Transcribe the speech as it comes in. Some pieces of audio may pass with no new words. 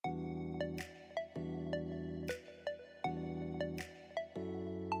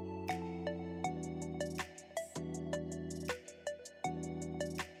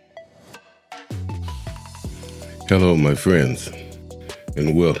Hello, my friends,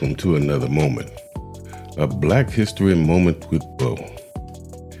 and welcome to another moment, a Black History Moment with Bo.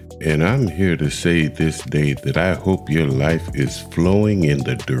 And I'm here to say this day that I hope your life is flowing in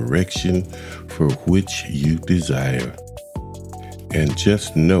the direction for which you desire. And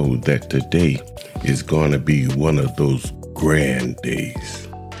just know that today is going to be one of those grand days.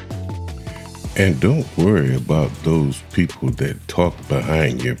 And don't worry about those people that talk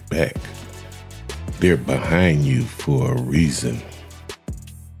behind your back. They're behind you for a reason.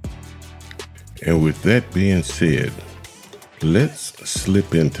 And with that being said, let's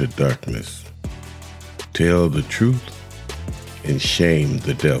slip into darkness, tell the truth, and shame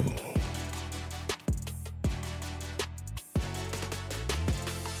the devil.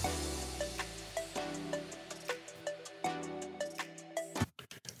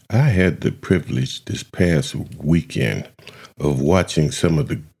 I had the privilege this past weekend of watching some of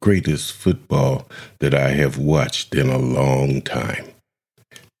the greatest football that I have watched in a long time.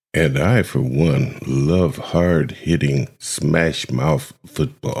 And I, for one, love hard-hitting, smash-mouth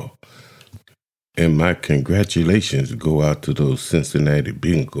football. And my congratulations go out to those Cincinnati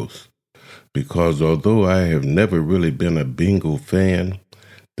Bengals, because although I have never really been a Bengal fan,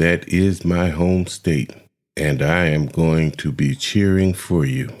 that is my home state, and I am going to be cheering for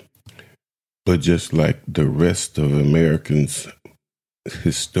you. But just like the rest of Americans'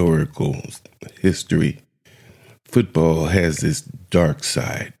 historical history, football has its dark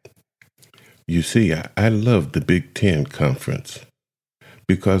side. You see, I love the Big Ten Conference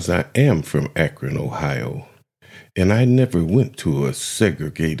because I am from Akron, Ohio, and I never went to a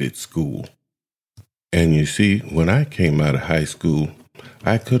segregated school. And you see, when I came out of high school,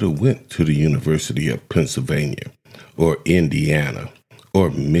 I could have went to the University of Pennsylvania or Indiana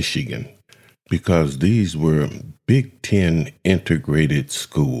or Michigan, because these were Big Ten integrated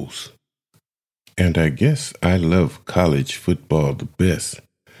schools. And I guess I love college football the best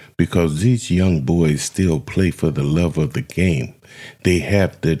because these young boys still play for the love of the game. They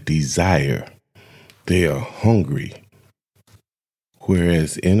have the desire. They are hungry.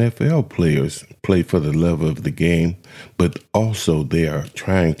 Whereas NFL players play for the love of the game, but also they are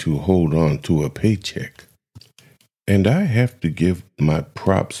trying to hold on to a paycheck. And I have to give my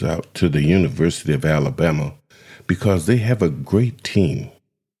props out to the University of Alabama because they have a great team.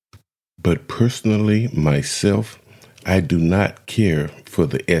 But personally, myself, I do not care for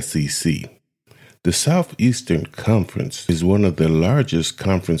the SEC. The Southeastern Conference is one of the largest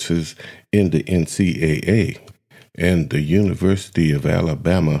conferences in the NCAA, and the University of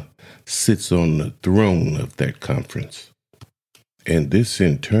Alabama sits on the throne of that conference. And this,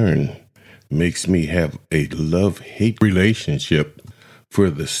 in turn, makes me have a love-hate relationship for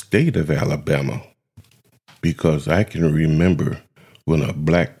the state of Alabama, because I can remember when a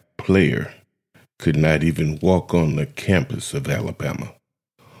black player could not even walk on the campus of Alabama,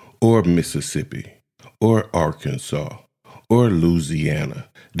 or Mississippi, or Arkansas, or Louisiana.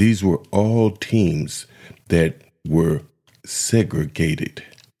 These were all teams that were segregated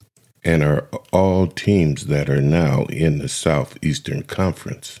and are all teams that are now in the Southeastern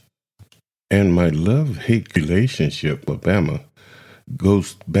Conference. And my love-hate relationship with Alabama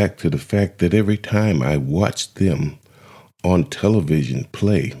goes back to the fact that every time I watch them on television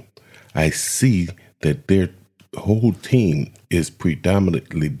play, I see that their whole team is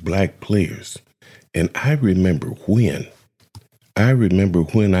predominantly black players. And I remember when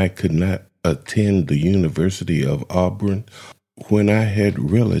I could not attend the University of Auburn, when I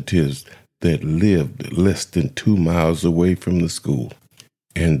had relatives that lived less than 2 miles away from the school.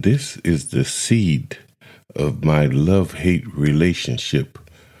 And this is the seed of my love-hate relationship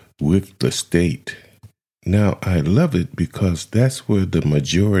with the state. Now, I love it because that's where the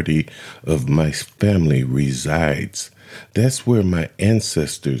majority of my family resides. That's where my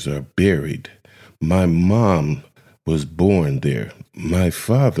ancestors are buried. My mom was born there. My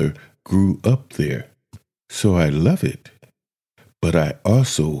father grew up there. So I love it. But I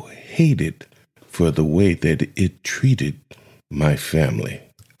also hate it for the way that it treated my family.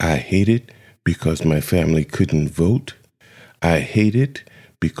 I hate it because my family couldn't vote. I hate it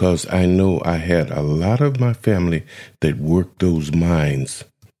because I know I had a lot of my family that worked those mines.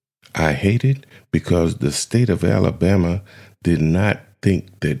 I hate it because the state of Alabama did not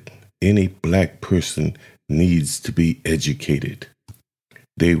think that any black person needs to be educated.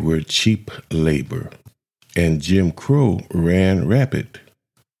 They were cheap labor, and Jim Crow ran rapid.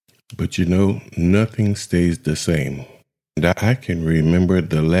 But you know, nothing stays the same. And I can remember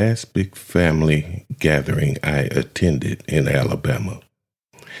the last big family gathering I attended in Alabama.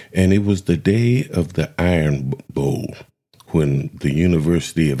 And it was the day of the Iron Bowl when the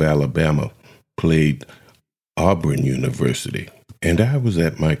University of Alabama played Auburn University. And I was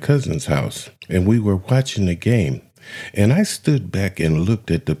at my cousin's house, and we were watching the game. And I stood back and looked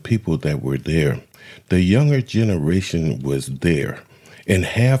at the people that were there. The younger generation was there. And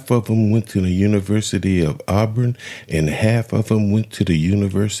half of them went to the University of Auburn, and half of them went to the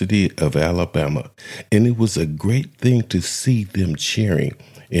University of Alabama. And it was a great thing to see them cheering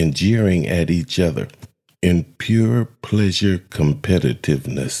and jeering at each other in pure pleasure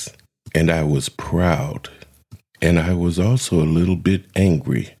competitiveness. And I was proud. And I was also a little bit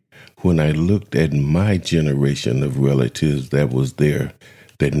angry when I looked at my generation of relatives that was there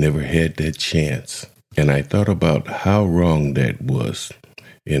that never had that chance. And I thought about how wrong that was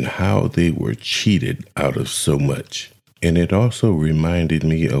and how they were cheated out of so much. And it also reminded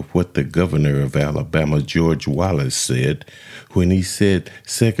me of what the governor of Alabama, George Wallace, said when he said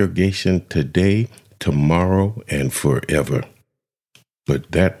segregation today, tomorrow, and forever.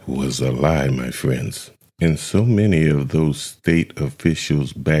 But that was a lie, my friends. And so many of those state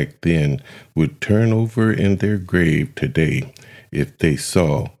officials back then would turn over in their grave today if they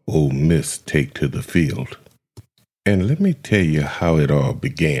saw Ole Miss take to the field. And let me tell you how it all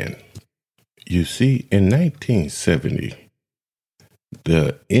began. You see, in 1970,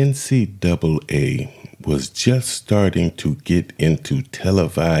 the NCAA was just starting to get into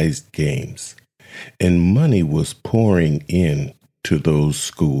televised games, and money was pouring in to those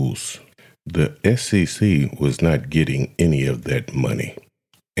schools. The SEC was not getting any of that money,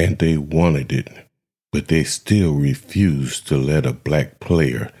 and they wanted it, but they still refused to let a black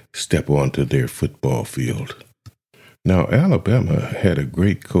player step onto their football field. Now, Alabama had a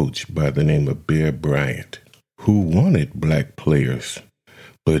great coach by the name of Bear Bryant, who wanted black players,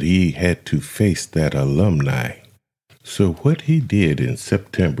 but he had to face that alumni. So what he did in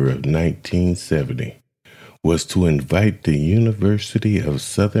September of 1970 was to invite the University of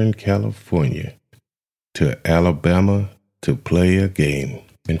Southern California to Alabama to play a game.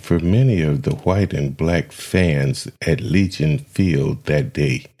 And for many of the white and black fans at Legion Field that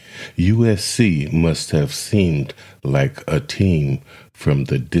day, USC must have seemed like a team from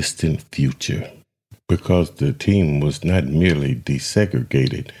the distant future. Because the team was not merely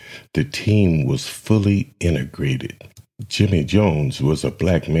desegregated, the team was fully integrated. Jimmy Jones was a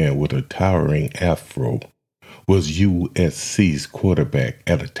black man with a towering afro, was USC's quarterback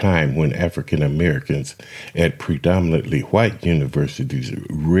at a time when African Americans at predominantly white universities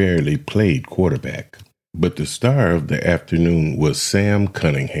rarely played quarterback. But the star of the afternoon was Sam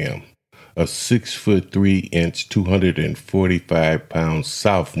Cunningham, a 6'3", 245-pound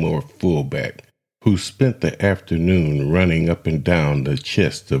sophomore fullback who spent the afternoon running up and down the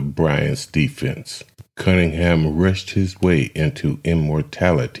chest of Bryant's defense. Cunningham rushed his way into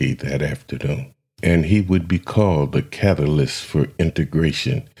immortality that afternoon, and he would be called the catalyst for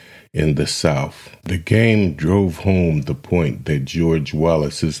integration in the South. The game drove home the point that George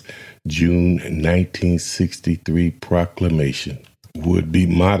Wallace's June 1963 proclamation would be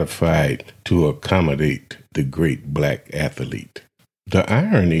modified to accommodate the great black athlete. The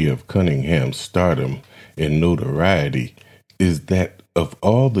irony of Cunningham's stardom and notoriety is that of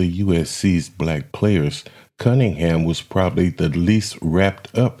all the USC's black players, Cunningham was probably the least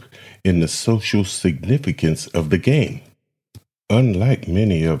wrapped up in the social significance of the game. Unlike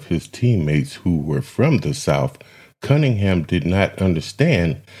many of his teammates who were from the South, Cunningham did not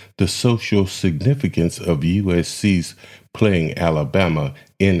understand the social significance of USC's playing Alabama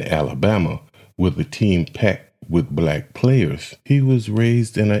in Alabama with a team packed with black players. He was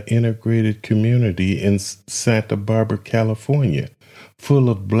raised in an integrated community in Santa Barbara, California, full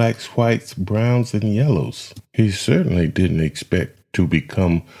of blacks, whites, browns, and yellows. He certainly didn't expect to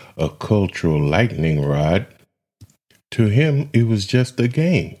become a cultural lightning rod. To him, it was just a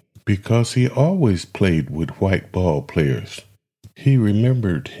game, because he always played with white ball players. He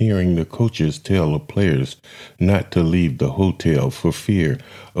remembered hearing the coaches tell the players not to leave the hotel for fear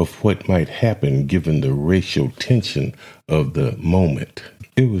of what might happen given the racial tension of the moment.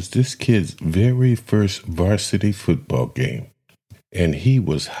 It was this kid's very first varsity football game, and he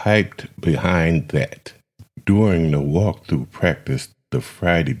was hyped behind that. During the walkthrough practice the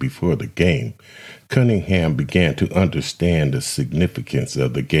Friday before the game, Cunningham began to understand the significance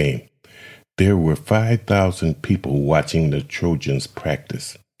of the game. There were 5,000 people watching the Trojans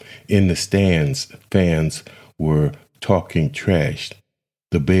practice. In the stands, fans were talking trash.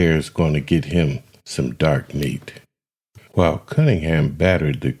 The Bears going to get him some dark meat. While Cunningham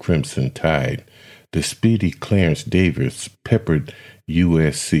battered the Crimson Tide, the speedy Clarence Davis peppered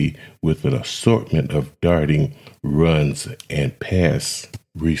USC with an assortment of darting runs and pass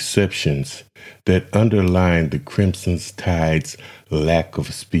receptions that underlined the Crimson Tide's lack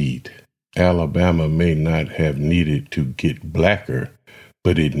of speed. Alabama may not have needed to get blacker,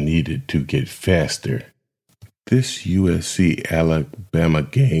 but it needed to get faster. This USC-Alabama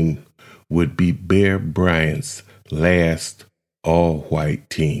game would be Bear Bryant's last all-white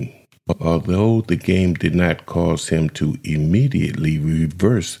team. Although the game did not cause him to immediately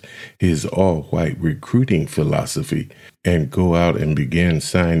reverse his all-white recruiting philosophy and go out and begin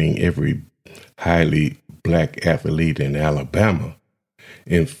signing every highly black athlete in Alabama.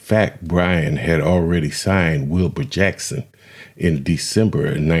 In fact, Bryant had already signed Wilbur Jackson in December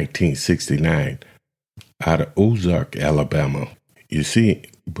of 1969 out of Ozark, Alabama. You see,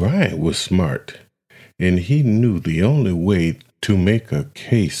 Bryant was smart, and he knew the only way to make a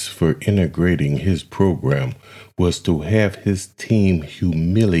case for integrating his program was to have his team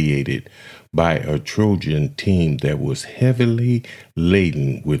humiliated by a Trojan team that was heavily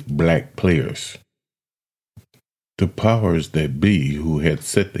laden with black players. The powers that be who had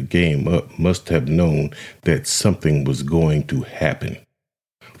set the game up must have known that something was going to happen.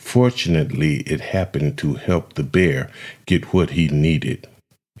 Fortunately, it happened to help the Bear get what he needed.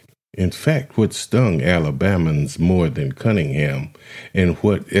 In fact, what stung Alabamans more than Cunningham and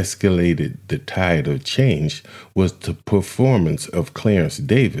what escalated the tide of change was the performance of Clarence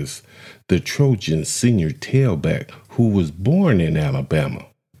Davis, the Trojan senior tailback who was born in Alabama.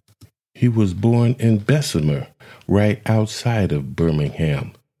 He was born in Bessemer, right outside of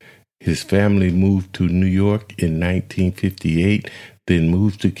Birmingham. His family moved to New York in 1958, then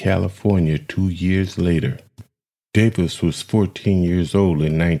moved to California 2 years later. Davis was 14 years old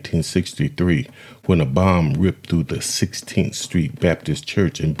in 1963 when a bomb ripped through the 16th Street Baptist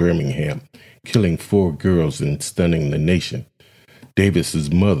Church in Birmingham, killing 4 girls and stunning the nation.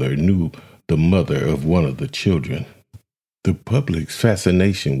 Davis's mother knew the mother of one of the children. The public's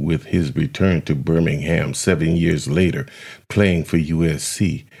fascination with his return to Birmingham 7 years later, playing for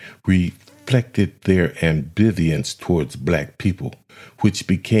USC, reflected their ambivalence towards black people, which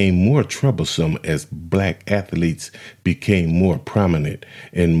became more troublesome as black athletes became more prominent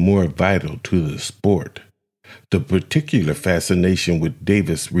and more vital to the sport. The particular fascination with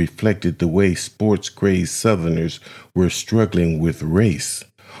Davis reflected the way sports-crazed Southerners were struggling with race.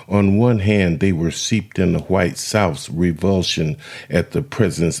 On one hand, they were seeped in the white South's revulsion at the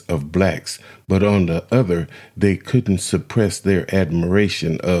presence of blacks, but on the other, they couldn't suppress their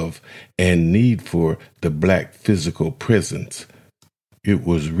admiration of and need for the black physical presence. It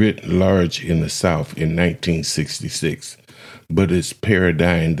was writ large in the South in 1966, but it's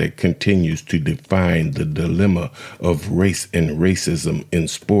paradigm that continues to define the dilemma of race and racism in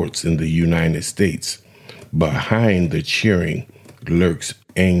sports in the United States. Behind the cheering lurks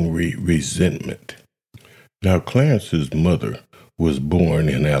angry resentment. Now, Clarence's mother was born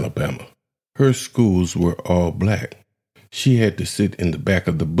in Alabama. Her schools were all black. She had to sit in the back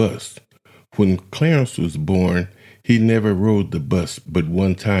of the bus. When Clarence was born, he never rode the bus but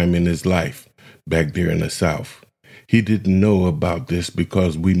one time in his life, back there in the South. He didn't know about this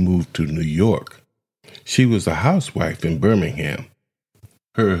because we moved to New York. She was a housewife in Birmingham.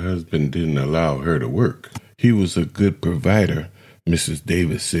 Her husband didn't allow her to work. He was a good provider, Mrs.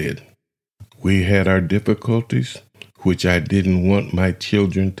 Davis said. We had our difficulties, which I didn't want my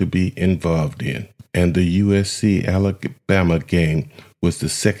children to be involved in. And the USC-Alabama game was the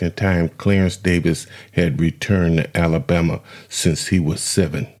second time Clarence Davis had returned to Alabama since he was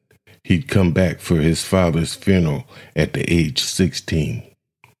 7. He'd come back for his father's funeral at the age 16.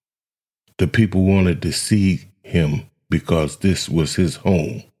 The people wanted to see him because this was his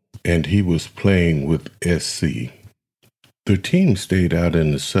home, and he was playing with SC. The team stayed out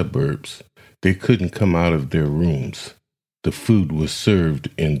in the suburbs. They couldn't come out of their rooms. The food was served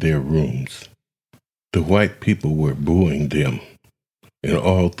in their rooms. The white people were booing them, and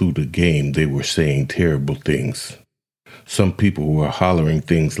all through the game they were saying terrible things. Some people were hollering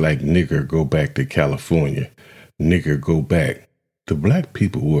things like, "Nigger, go back to California. Nigger, go back." The black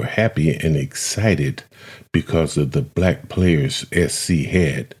people were happy and excited because of the black players SC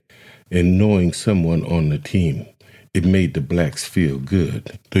had, and knowing someone on the team, it made the blacks feel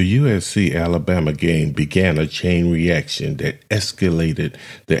good. The USC-Alabama game began a chain reaction that escalated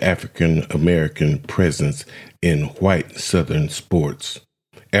the African-American presence in white Southern sports.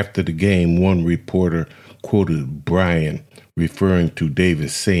 After the game, one reporter quoted Bryant referring to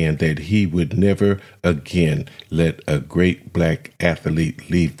Davis saying that he would never again let a great black athlete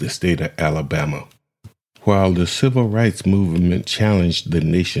leave the state of Alabama. While the civil rights movement challenged the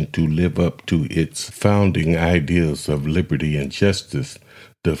nation to live up to its founding ideals of liberty and justice,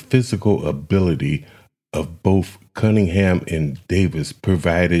 the physical ability of both Cunningham and Davis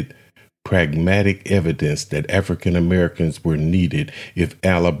provided pragmatic evidence that African Americans were needed if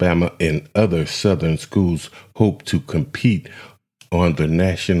Alabama and other Southern schools hoped to compete on the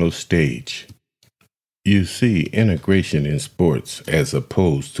national stage. You see, integration in sports, as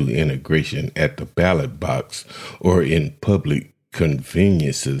opposed to integration at the ballot box or in public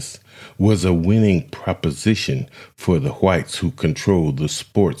conveniences, was a winning proposition for the whites who controlled the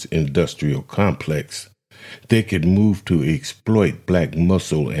sports industrial complex. They could move to exploit black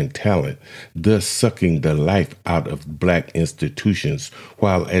muscle and talent, thus sucking the life out of black institutions,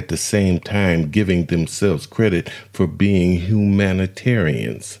 while at the same time giving themselves credit for being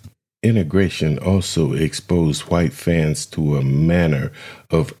humanitarians. Integration also exposed white fans to a manner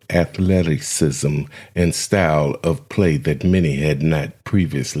of athleticism and style of play that many had not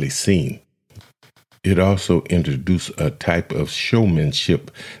previously seen. It also introduced a type of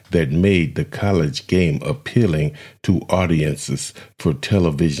showmanship that made the college game appealing to audiences for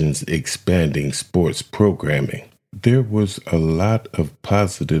television's expanding sports programming. There was a lot of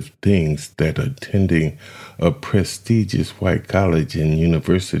positive things that attending a prestigious white college and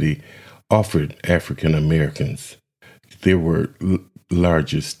university offered African Americans. There were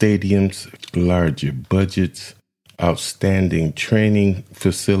larger stadiums, larger budgets, outstanding training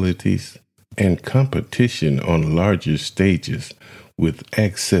facilities, and competition on larger stages with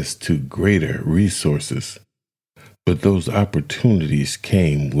access to greater resources. But those opportunities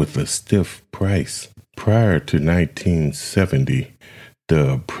came with a stiff price. Prior to 1970,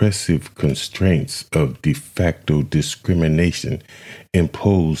 the oppressive constraints of de facto discrimination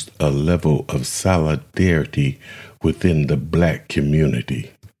imposed a level of solidarity within the black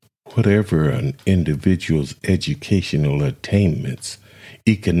community. Whatever an individual's educational attainments,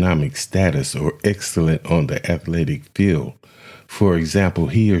 economic status, or excellence on the athletic field, for example,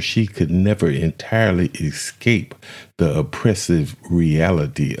 he or she could never entirely escape the oppressive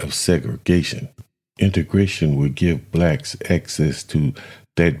reality of segregation. Integration would give blacks access to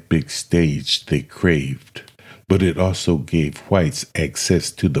that big stage they craved, but it also gave whites access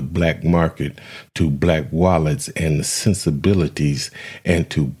to the black market, to black wallets and sensibilities,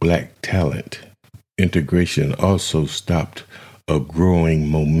 and to black talent. Integration also stopped a growing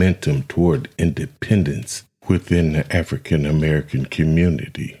momentum toward independence within the African American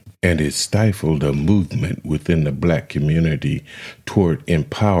community, and it stifled a movement within the black community toward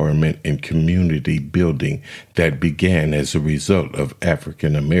empowerment and community building that began as a result of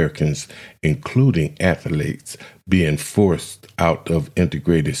African Americans, including athletes, being forced out of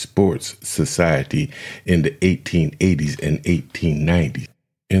integrated sports society in the 1880s and 1890s.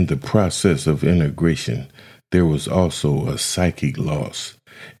 In the process of integration, there was also a psychic loss,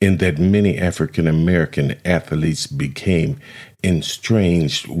 in that many African American athletes became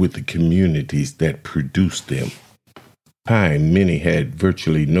estranged with the communities that produced them. Many had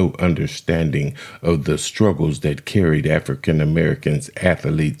virtually no understanding of the struggles that carried African American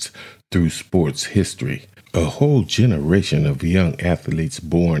athletes through sports history. A whole generation of young athletes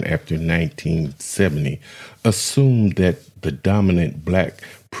born after 1970 assumed that the dominant black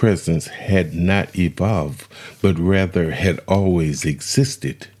presence had not evolved, but rather had always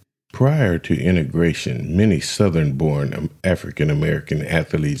existed. Prior to integration, many Southern-born African American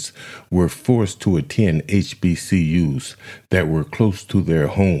athletes were forced to attend HBCUs that were close to their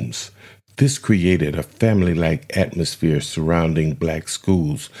homes. This created a family-like atmosphere surrounding black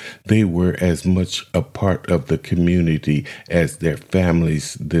schools. They were as much a part of the community as their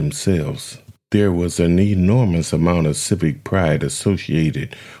families themselves. There was an enormous amount of civic pride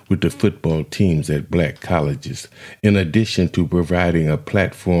associated with the football teams at black colleges. In addition to providing a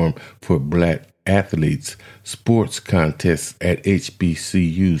platform for black athletes, sports contests at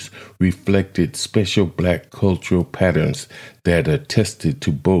HBCUs reflected special black cultural patterns that attested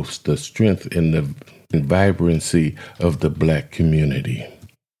to both the strength and the vibrancy of the black community.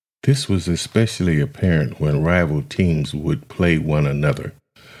 This was especially apparent when rival teams would play one another.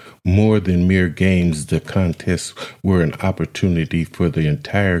 More than mere games, the contests were an opportunity for the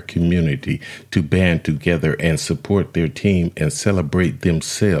entire community to band together and support their team and celebrate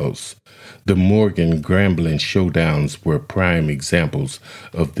themselves. The Morgan Grambling showdowns were prime examples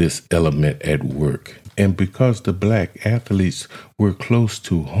of this element at work. And because the black athletes were close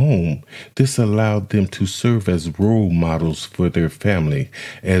to home, this allowed them to serve as role models for their family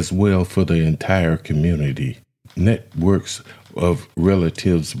as well for the entire community. Networks of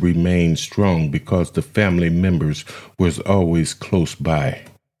relatives remained strong because the family members was always close by.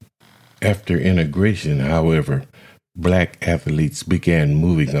 After integration, however, black athletes began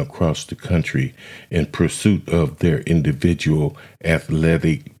moving across the country in pursuit of their individual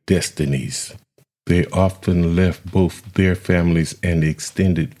athletic destinies. They often left both their families and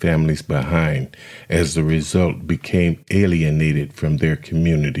extended families behind, as the result became alienated from their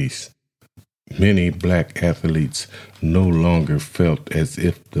communities. Many black athletes no longer felt as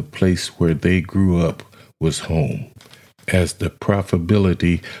if the place where they grew up was home. As the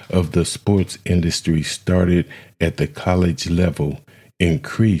profitability of the sports industry started at the college level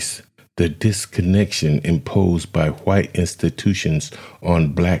increased, the disconnection imposed by white institutions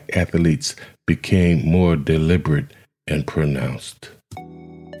on black athletes became more deliberate and pronounced.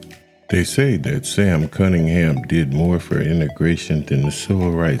 They say that Sam Cunningham did more for integration than the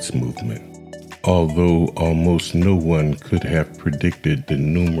civil rights movement, although almost no one could have predicted the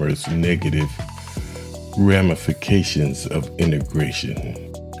numerous negative ramifications of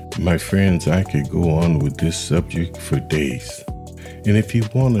integration. My friends, I could go on with this subject for days. And if you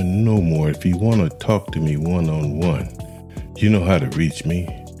want to know more, if you want to talk to me one-on-one, you know how to reach me.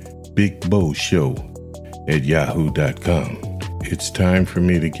 BigBoShow@yahoo.com. It's time for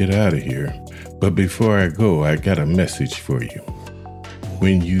me to get out of here. But before I go, I got a message for you.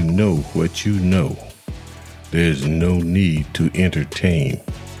 When you know what you know, there's no need to entertain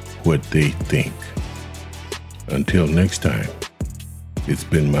what they think. Until next time, it's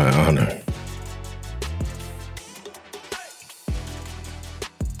been my honor